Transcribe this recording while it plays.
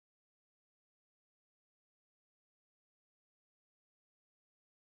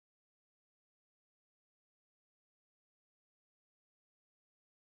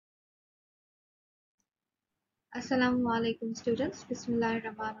Assalamu alaikum students.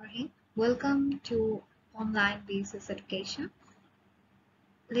 Bismillahirrahmanirrahim. Welcome to online basis education.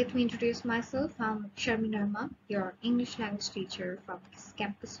 Let me introduce myself. I'm Sharmin Rahman, your English language teacher from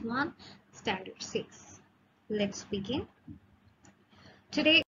Campus 1, Standard 6. Let's begin.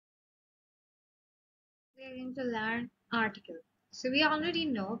 Today we are going to learn article. So we already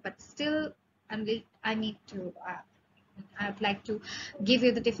know, but still I need to I'd like to give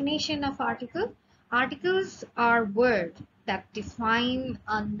you the definition of article. Articles are words that define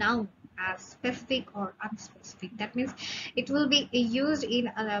a noun as specific or unspecific. That means it will be used in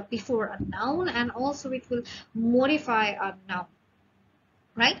before a noun, and also it will modify a noun,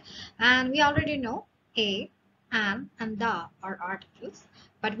 right? And we already know a, and the are articles,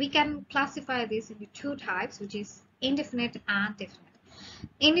 but we can classify this into two types, which is indefinite and definite.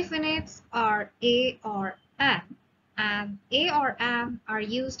 Indefinites are a or an, and a or an are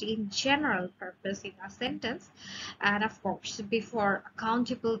used in general purpose in a sentence, and of course before a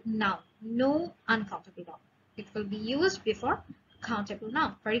countable noun. No uncountable noun. It will be used before countable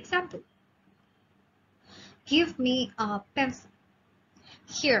noun. For example, give me a pencil.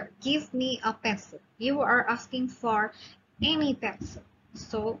 Here, give me a pencil. You are asking for any pencil.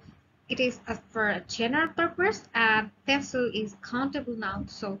 So it is for a general purpose, and pencil is countable noun.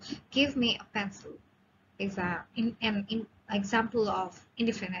 So give me a pencil is an example of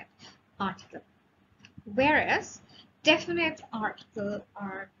indefinite article. Whereas definite article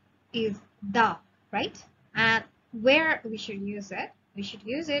is the, right? And where we should use it? We should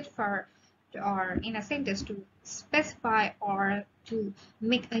use it for or in a sentence to specify or to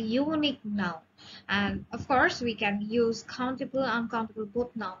make a unique noun. And of course we can use countable, uncountable,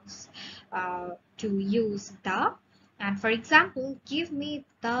 both nouns to use the. And for example, give me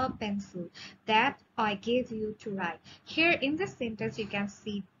the pencil that I gave you to write. Here in this sentence you can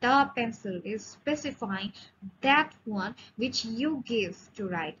see the pencil is specifying that one which you give to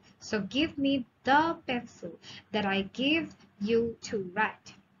write. So give me the pencil that I gave you to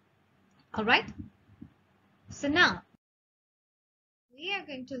write. Alright, so now we are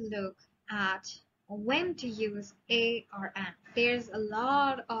going to look at when to use a or an. There's a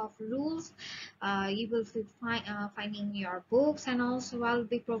lot of rules you will be finding in your books, and also I'll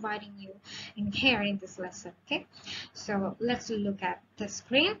be providing you in here in this lesson. Okay, so let's look at the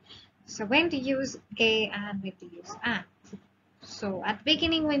screen. So when to use a and when to use an. So at the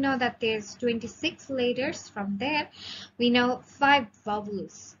beginning we know that there's 26 letters. From there we know 5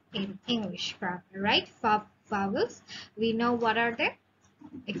 vowels in English grammar, right? 5 vowels. We know what are they?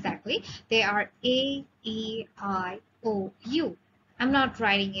 Exactly. They are A, E, I, O, U. I'm not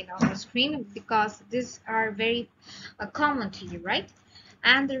writing it on the screen because these are very common to you, right?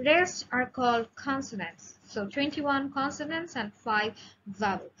 And the rest are called consonants. So 21 consonants and 5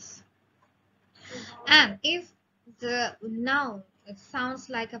 vowels. And if the noun sounds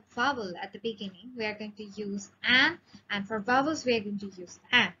like a vowel at the beginning, we are going to use an, and for vowels we are going to use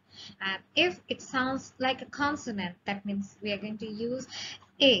an. And if it sounds like a consonant, that means we are going to use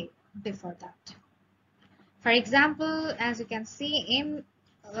a before that. For example, as you can see in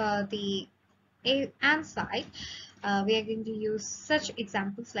the a and side, we are going to use such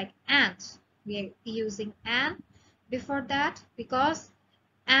examples like ant. We are using an before that because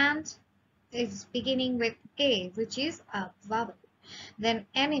ant is beginning with a, which is a vowel. Then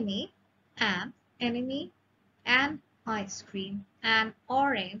enemy, and enemy, and ice cream, and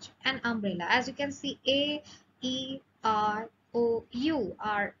orange, and umbrella. As you can see, a, e, r, o, u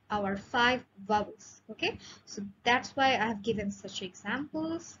are our 5 vowels. Okay, so that's why I have given such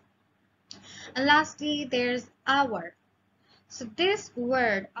examples. And lastly, there's hour. So this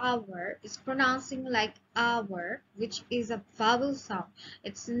word hour is pronouncing like hour, which is a vowel sound.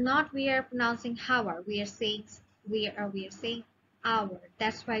 It's not we are pronouncing hour. We are saying saying hour.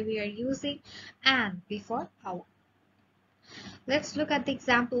 That's why we are using an before hour. Let's look at the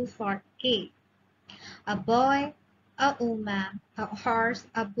example for A. A boy, a woman, a horse,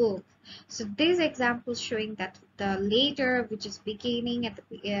 a book. So these examples showing that the letter which is beginning at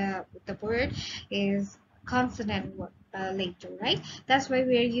the word is consonant letter, right? That's why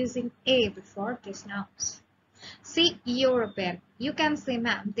we are using a before these nouns. See, European. You can say,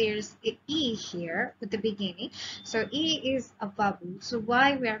 ma'am, there's a E here at the beginning. So E is a vowel. So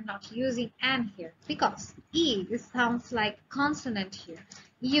why we are not using an here? Because E sounds like consonant here.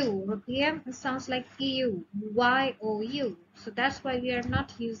 European sounds like EU. Y-O-U. So that's why we are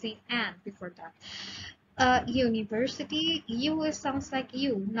not using an before that. University, U sounds like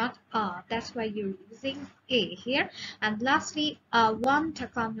U, not A. That's why you're using A here. And lastly, one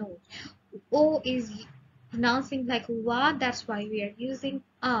takano. O is pronouncing like wa, that's why we are using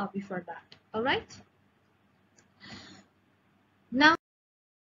a before that. All right. Now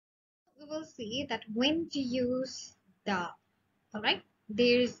we will see that when to use the. All right,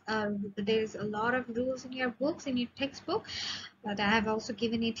 there's a lot of rules in your books, in your textbook, but I have also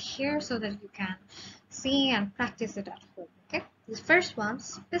given it here so that you can see and practice it at home. Okay, the first one,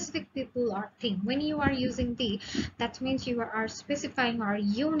 specific people or thing. When you are using the, that means you are specifying or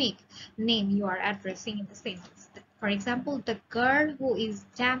unique name you are addressing in the sentence. For example, the girl who is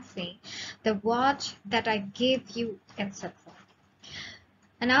dancing, the watch that I gave you, etc.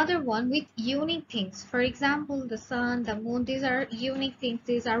 Another one with unique things. For example, the sun, the moon, these are unique things.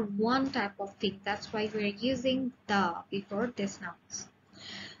 These are one type of thing. That's why we're using the before these nouns.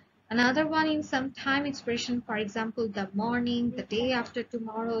 Another one in some time expression, for example, the morning, the day after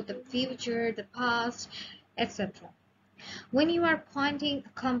tomorrow, the future, the past, etc. When you are pointing a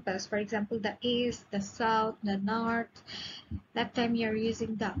compass, for example, the east, the south, the north, that time you're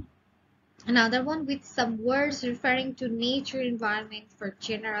using the. Another one with some words referring to nature environment for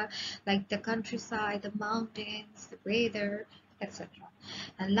general, like the countryside, the mountains, the weather, etc.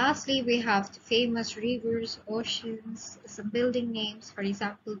 And lastly, we have the famous rivers, oceans, some building names, for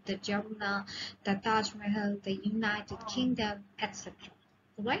example, the Jamuna, the Taj Mahal, the United Kingdom, etc.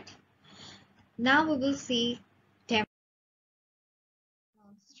 Right? Now we will see demonstratives.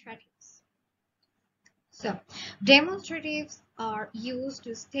 So, demonstratives are used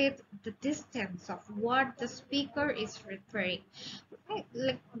to state the distance of what the speaker is referring. Okay?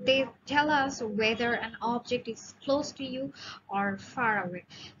 Like they tell us whether an object is close to you or far away.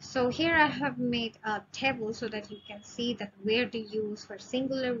 So here I have made a table so that you can see that where to use for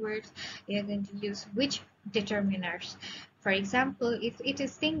singular words, you're going to use which determiners. For example, if it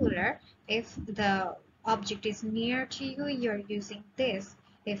is singular, if the object is near to you, you're using this.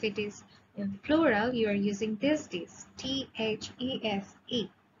 If it is in plural, you are using this, T-H-E-S-E.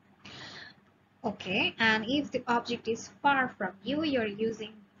 Okay, and if the object is far from you, you're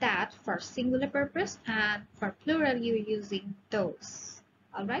using that for singular purpose, and for plural, you're using those.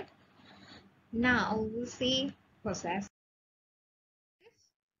 All right, now we'll see possessive.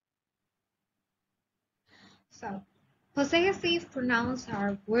 So, possessive pronouns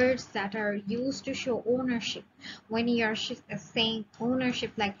are words that are used to show ownership. When you are saying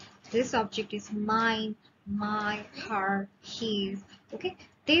ownership, like this object is mine, my, her, his, okay?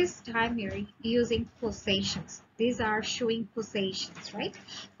 This time you're using possessions. These are showing possessions, right?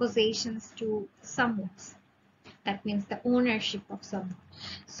 Possessions to someone. That means the ownership of someone.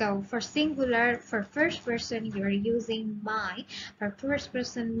 So for singular, for first person, you're using my. For first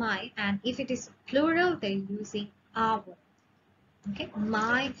person, my. And if it is plural, they're using our. Okay,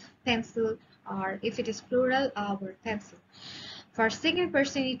 my pencil, or if it is plural, our pencil. For second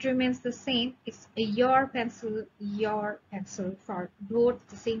person, it remains the same. It's your pencil for both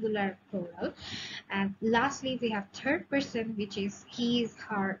the singular and plural. And lastly, we have third person, which is his,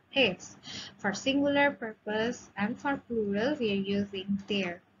 her, its. For singular purpose and for plural, we are using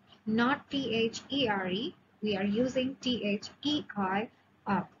their. Not T-H-E-R-E. We are using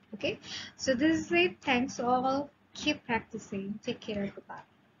T-H-E-I-R. Okay. So this is it. Thanks all. Keep practicing. Take care. Goodbye.